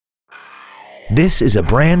This is a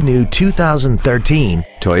brand new 2013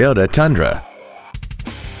 Toyota Tundra.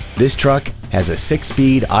 This truck has a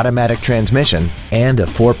 6-speed automatic transmission and a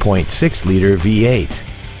 4.6-liter V8.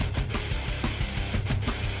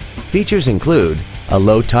 Features include a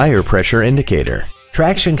low tire pressure indicator,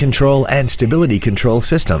 traction control and stability control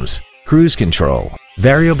systems, cruise control,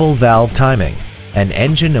 variable valve timing, an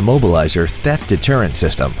engine immobilizer theft deterrent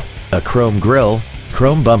system, a chrome grille,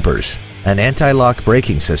 chrome bumpers, an anti-lock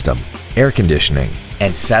braking system, air conditioning,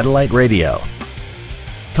 and satellite radio.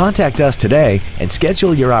 Contact us today and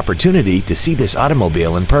schedule your opportunity to see this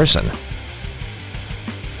automobile in person.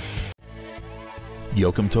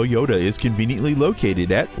 Yokem Toyota is conveniently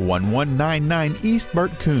located at 1199 East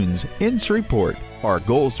Bert Kouns in Shreveport. Our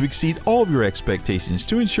goal is to exceed all of your expectations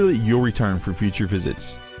to ensure that you'll return for future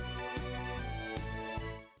visits.